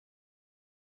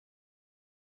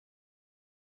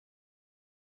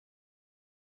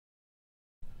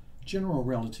General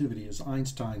relativity is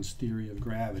Einstein's theory of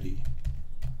gravity.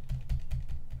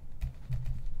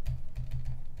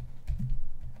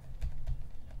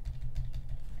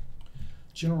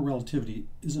 General relativity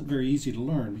isn't very easy to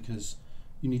learn because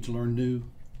you need to learn new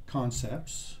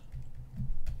concepts,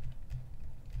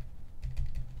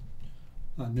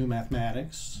 new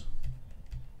mathematics,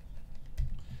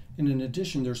 and in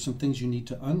addition there's some things you need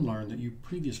to unlearn that you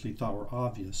previously thought were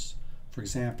obvious. For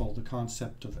example, the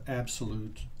concept of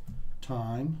absolute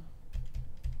time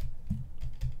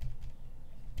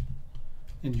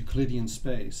and Euclidean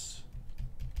space.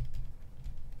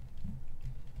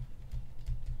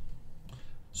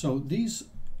 So these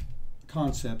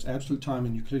concepts, absolute time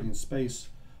and Euclidean space,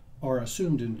 are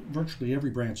assumed in virtually every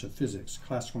branch of physics: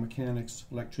 classical mechanics,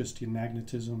 electricity and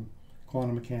magnetism,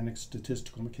 quantum mechanics,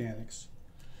 statistical mechanics.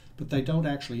 But they don't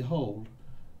actually hold.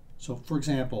 So for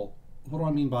example, what do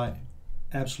I mean by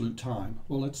absolute time?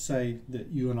 Well, let's say that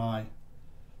you and I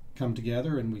come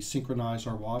together and we synchronize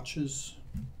our watches.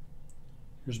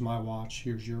 Here's my watch,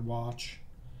 here's your watch.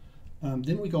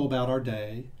 Then we go about our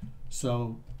day.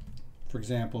 So for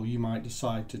example, you might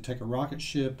decide to take a rocket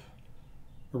ship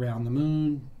around the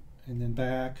moon and then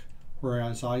back,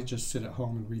 whereas I just sit at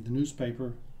home and read the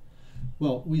newspaper.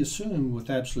 Well, we assume with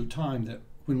absolute time that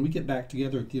when we get back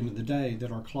together at the end of the day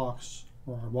that our clocks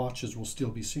or our watches will still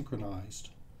be synchronized.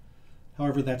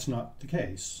 However, that's not the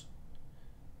case.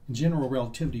 In general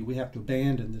relativity, we have to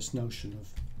abandon this notion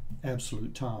of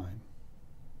absolute time.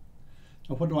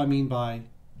 Now, what do I mean by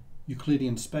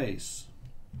Euclidean space?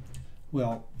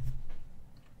 Well,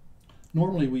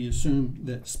 normally we assume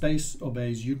that space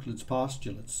obeys Euclid's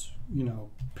postulates. You know,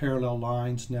 parallel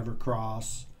lines never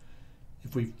cross.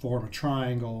 If we form a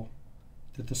triangle,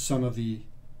 that the sum of the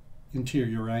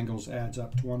interior angles adds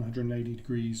up to 180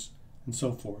 degrees, and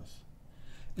so forth.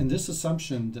 And this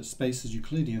assumption that space is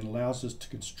Euclidean allows us to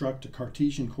construct a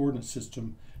Cartesian coordinate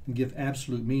system and give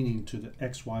absolute meaning to the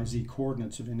x, y, z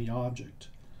coordinates of any object.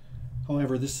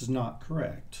 However, this is not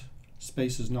correct.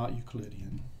 Space is not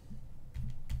Euclidean.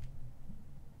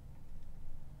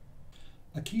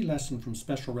 A key lesson from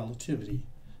special relativity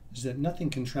is that nothing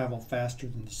can travel faster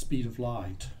than the speed of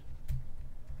light.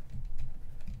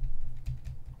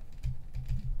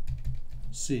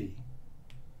 C.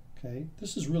 Okay,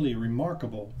 this is really a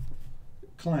remarkable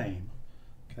claim.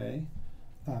 Okay,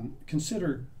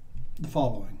 consider the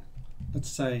following. Let's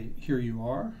say here you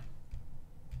are.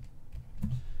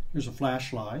 Here's a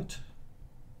flashlight,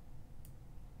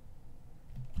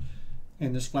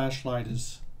 and this flashlight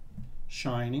is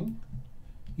shining.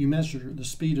 You measure the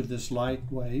speed of this light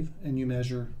wave and you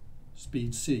measure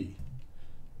speed c.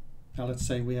 Now let's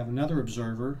say we have another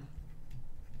observer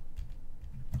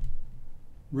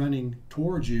running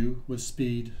towards you with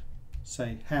speed,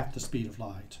 say, half the speed of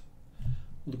light.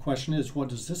 Well, the question is, what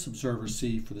does this observer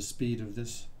see for the speed of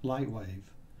this light wave?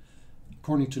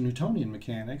 According to Newtonian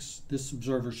mechanics, this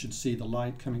observer should see the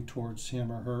light coming towards him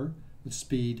or her with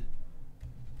speed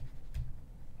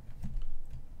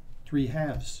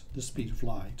 3/2 the speed of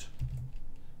light.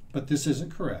 But this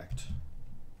isn't correct.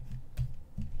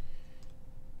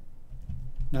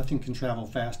 Nothing can travel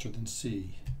faster than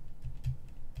c.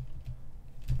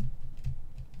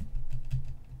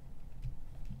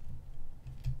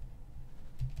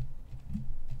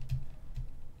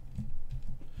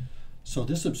 So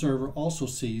this observer also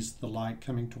sees the light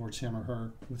coming towards him or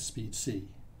her with speed c.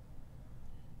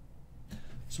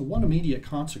 So one immediate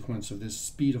consequence of this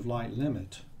speed of light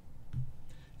limit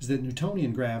is that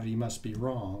Newtonian gravity must be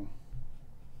wrong.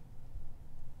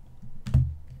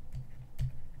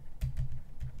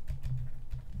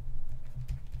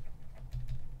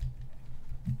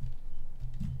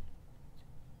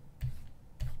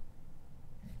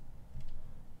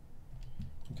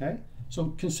 Okay,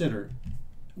 so consider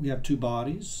we have two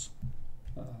bodies,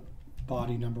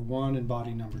 body number 1 and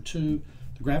body number 2.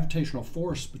 The gravitational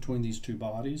force between these two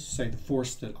bodies, say the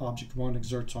force that object 1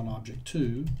 exerts on object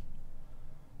 2,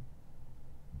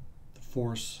 the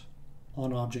force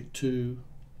on object 2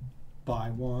 by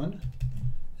 1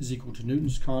 is equal to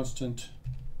Newton's constant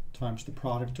times the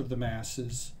product of the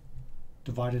masses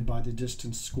divided by the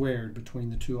distance squared between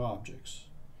the two objects.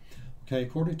 Okay,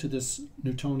 according to this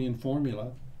Newtonian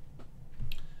formula,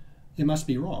 it must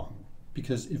be wrong,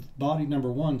 because if body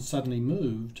number 1 suddenly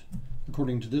moved,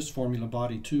 according to this formula,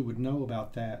 body 2 would know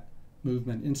about that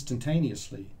movement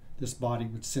instantaneously. This body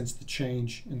would sense the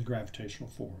change in the gravitational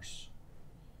force.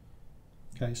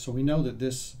 Okay, so we know that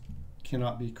this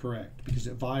cannot be correct because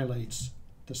it violates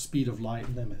the speed of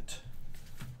light limit.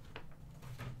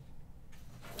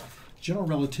 General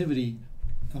relativity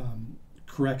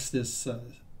corrects this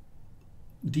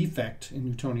defect in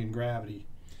Newtonian gravity,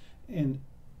 and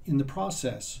in the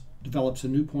process develops a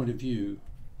new point of view.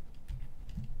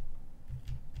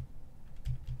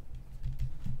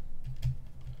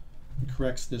 It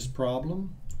corrects this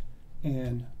problem,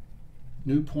 and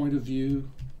new point of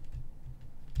view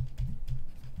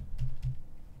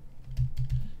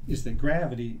is that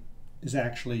gravity is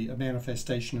actually a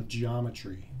manifestation of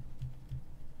geometry.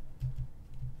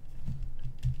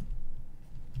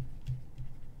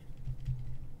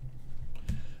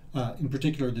 In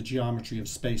particular, the geometry of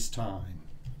space-time.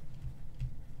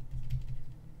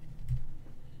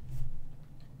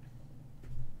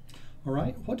 All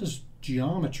right, what does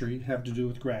geometry have to do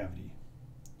with gravity?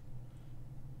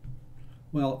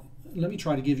 Well, let me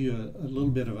try to give you a little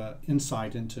bit of an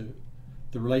insight into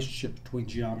the relationship between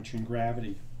geometry and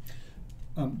gravity.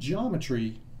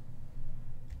 Geometry,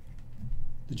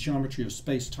 the geometry of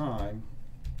space-time,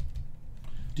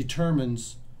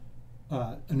 determines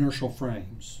inertial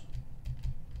frames.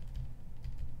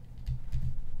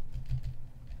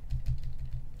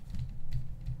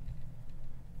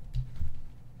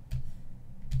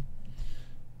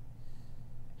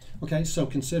 Okay, so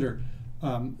consider,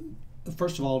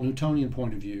 first of all, Newtonian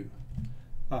point of view.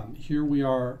 Here we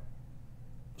are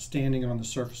standing on the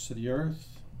surface of the Earth.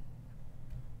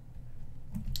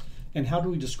 And how do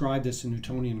we describe this in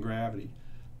Newtonian gravity?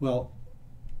 Well,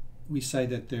 we say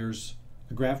that there's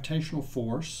a gravitational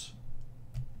force,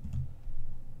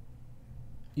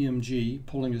 mg,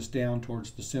 pulling us down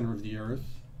towards the center of the Earth,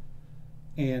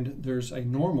 and there's a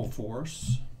normal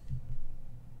force,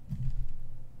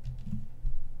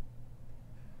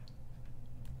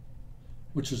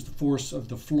 which is the force of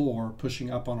the floor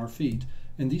pushing up on our feet.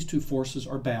 And these two forces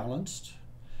are balanced.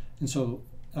 And so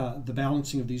the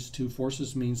balancing of these two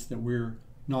forces means that we're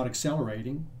not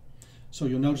accelerating. So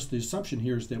you'll notice the assumption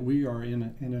here is that we are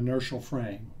in an inertial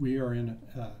frame. We are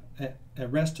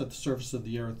at rest at the surface of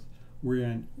the Earth. We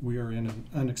are in an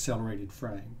unaccelerated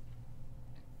frame.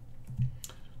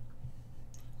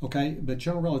 Okay, but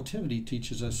general relativity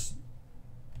teaches us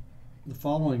the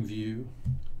following view.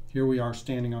 Here we are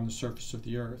standing on the surface of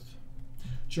the Earth.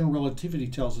 General relativity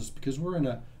tells us because we're in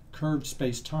a curved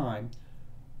space-time,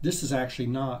 this is actually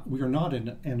not, we are not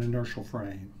in an inertial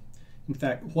frame. In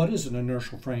fact, what is an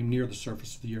inertial frame near the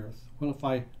surface of the Earth? Well, if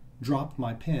I drop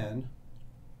my pen,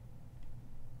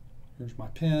 here's my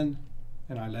pen,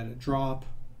 and I let it drop,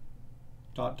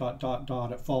 dot, dot, dot,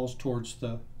 dot, it falls towards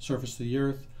the surface of the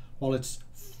Earth. While it's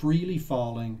freely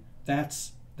falling, that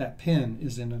pen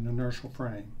is in an inertial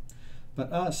frame.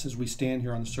 But us, as we stand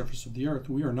here on the surface of the Earth,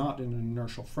 we are not in an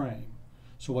inertial frame.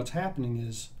 So what's happening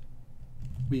is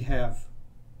we have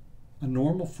a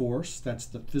normal force, that's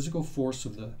the physical force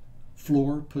of the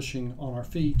floor pushing on our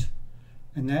feet,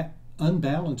 and that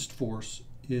unbalanced force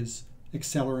is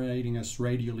accelerating us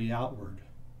radially outward.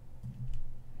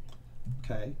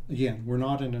 Okay, again, we're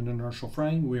not in an inertial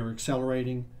frame, we are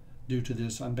accelerating due to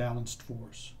this unbalanced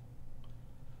force.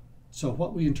 So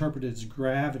what we interpret as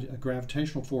gravity, a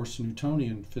gravitational force in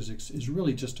Newtonian physics, is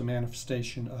really just a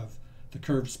manifestation of the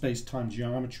curved space-time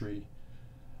geometry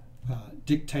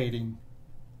dictating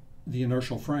the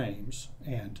inertial frames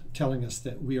and telling us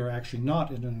that we are actually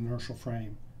not in an inertial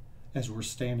frame as we're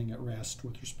standing at rest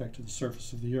with respect to the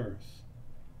surface of the Earth.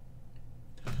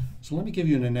 So let me give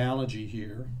you an analogy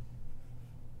here.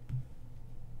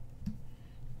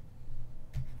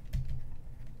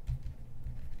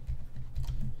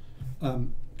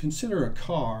 Consider a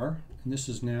car, and this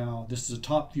is a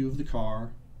top view of the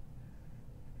car,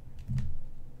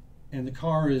 and the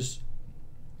car is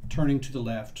turning to the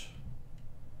left,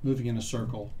 moving in a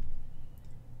circle.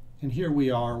 And here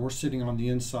we are, we're sitting on the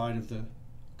inside of the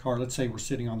car. Let's say we're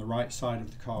sitting on the right side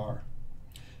of the car.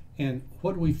 And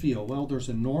what do we feel? Well, there's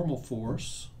a normal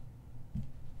force.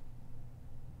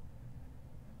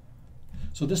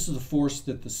 So this is the force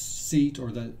that the seat,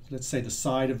 or let's say the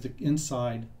side of the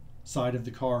inside side of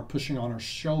the car pushing on our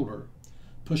shoulder,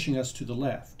 pushing us to the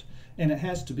left. And it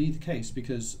has to be the case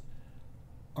because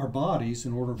our bodies,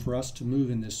 in order for us to move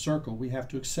in this circle, we have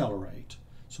to accelerate.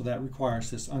 So that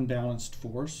requires this unbalanced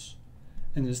force.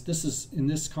 And this is, in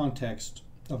this context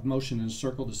of motion in a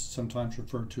circle, this is sometimes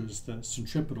referred to as the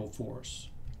centripetal force.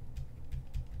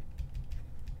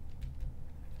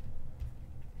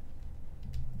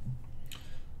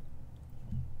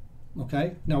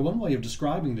 Okay, now one way of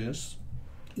describing this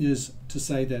is to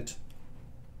say that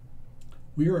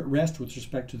we are at rest with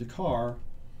respect to the car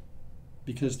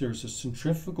because there's a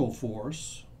centrifugal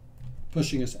force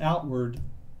pushing us outward,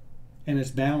 and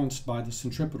it's balanced by the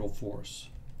centripetal force.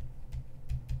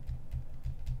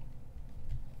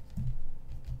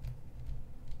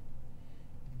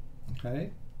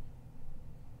 Okay?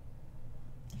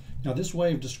 Now, this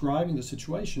way of describing the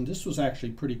situation, this was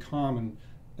actually pretty common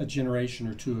a generation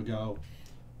or two ago.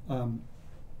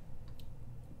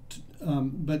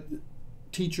 But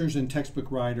teachers and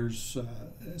textbook writers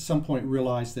at some point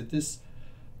realized that this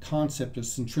concept of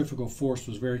centrifugal force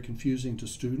was very confusing to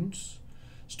students.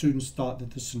 Students thought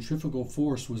that the centrifugal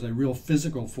force was a real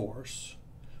physical force,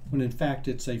 when in fact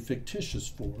it's a fictitious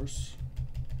force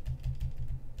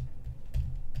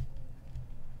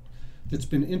that's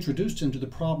been introduced into the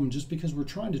problem just because we're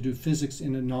trying to do physics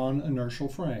in a non-inertial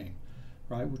frame,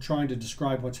 right? We're trying to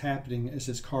describe what's happening as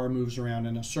this car moves around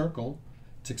in a circle.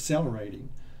 It's accelerating.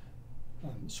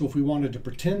 So if we wanted to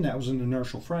pretend that was an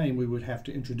inertial frame, we would have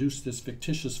to introduce this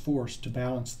fictitious force to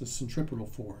balance the centripetal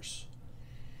force,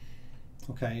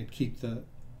 okay, and keep the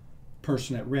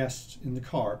person at rest in the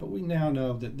car. But we now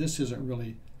know that this isn't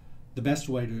really the best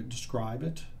way to describe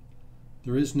it.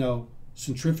 There is no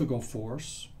centrifugal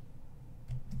force.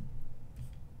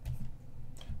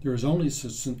 There is only a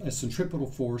centripetal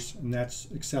force, and that's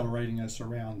accelerating us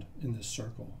around in this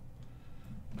circle,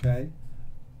 okay?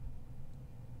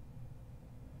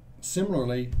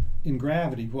 Similarly, in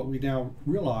gravity, what we now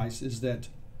realize is that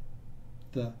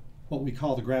what we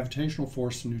call the gravitational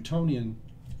force in Newtonian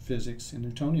physics, in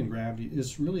Newtonian gravity,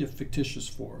 is really a fictitious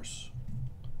force.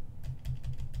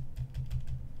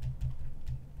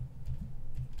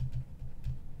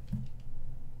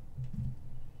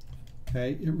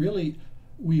 Okay,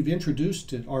 we've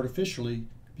introduced it artificially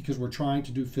because we're trying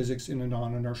to do physics in a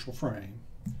non-inertial frame.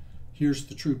 Here's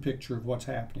the true picture of what's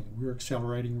happening. We're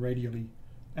accelerating radially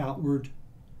outward,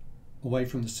 away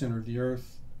from the center of the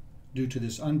Earth, due to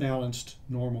this unbalanced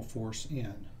normal force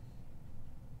N.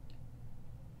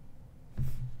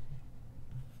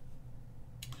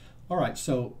 All right,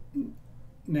 so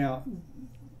now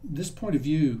this point of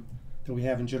view that we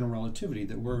have in general relativity,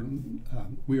 that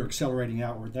we are accelerating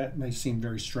outward, that may seem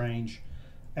very strange.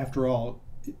 After all,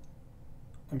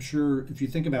 I'm sure if you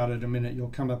think about it a minute, you'll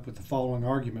come up with the following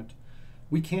argument.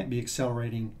 We can't be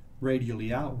accelerating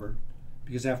radially outward,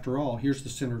 because after all, here's the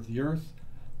center of the Earth.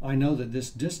 I know that this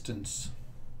distance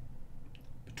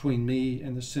between me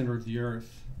and the center of the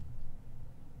Earth,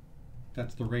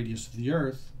 that's the radius of the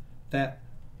Earth, that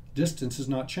distance is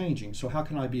not changing. So how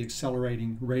can I be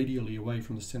accelerating radially away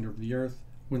from the center of the Earth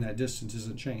when that distance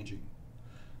isn't changing?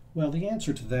 Well, the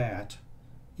answer to that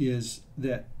is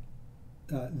that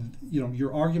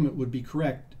your argument would be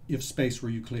correct if space were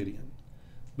Euclidean,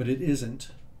 but it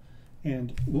isn't.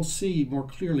 And we'll see more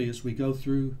clearly as we go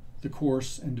through the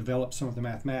course and develop some of the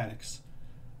mathematics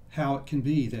how it can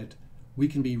be that we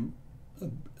can be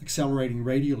accelerating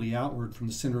radially outward from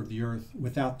the center of the Earth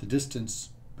without the distance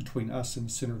between us and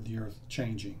the center of the Earth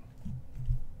changing.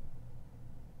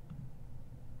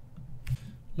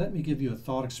 Let me give you a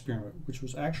thought experiment, which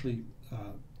was actually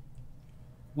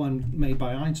one made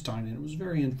by Einstein, and it was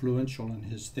very influential in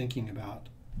his thinking about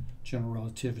general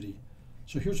relativity.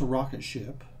 So here's a rocket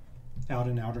ship out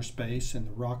in outer space, and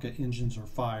the rocket engines are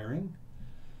firing.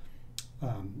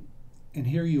 And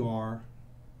here you are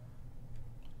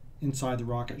inside the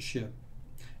rocket ship.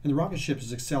 And the rocket ship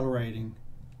is accelerating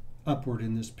upward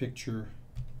in this picture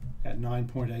at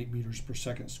 9.8 meters per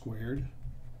second squared.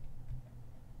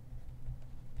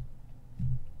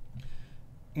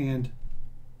 And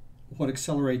what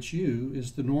accelerates you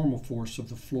is the normal force of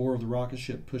the floor of the rocket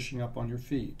ship pushing up on your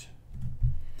feet.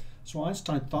 So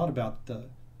Einstein thought about the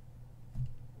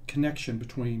connection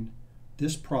between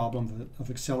this problem of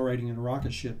accelerating in a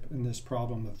rocket ship and this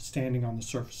problem of standing on the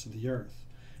surface of the Earth.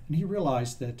 And he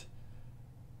realized that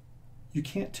you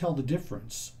can't tell the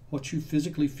difference. What you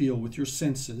physically feel with your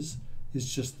senses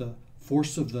is just the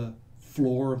force of the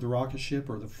floor of the rocket ship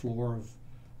or the floor of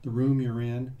the room you're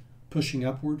in pushing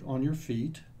upward on your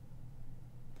feet.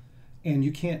 And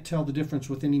you can't tell the difference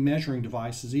with any measuring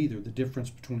devices either, the difference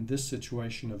between this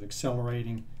situation of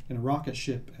accelerating in a rocket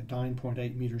ship at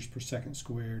 9.8 meters per second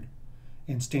squared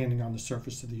and standing on the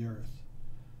surface of the Earth.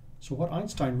 So what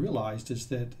Einstein realized is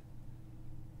that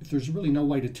if there's really no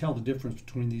way to tell the difference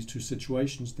between these two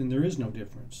situations, then there is no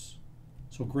difference.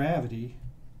 So gravity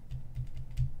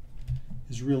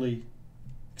is really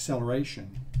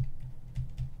acceleration.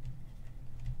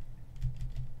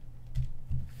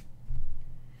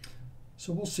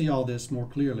 So we'll see all this more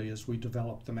clearly as we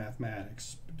develop the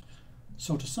mathematics.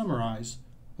 So to summarize,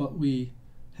 what we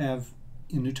have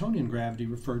in Newtonian gravity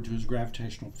referred to as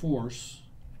gravitational force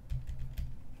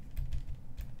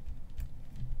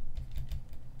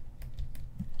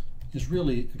is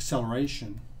really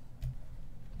acceleration.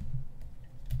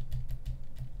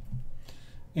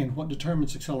 And what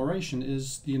determines acceleration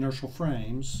is the inertial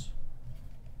frames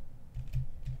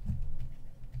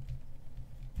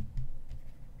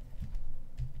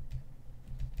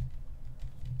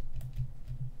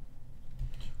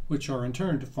which are in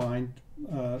turn defined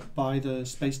by the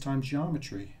space-time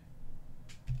geometry.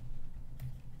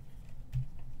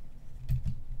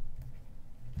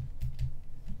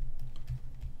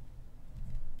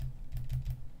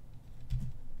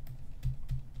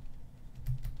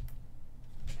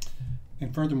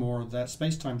 And furthermore, that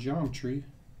space-time geometry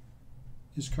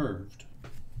is curved.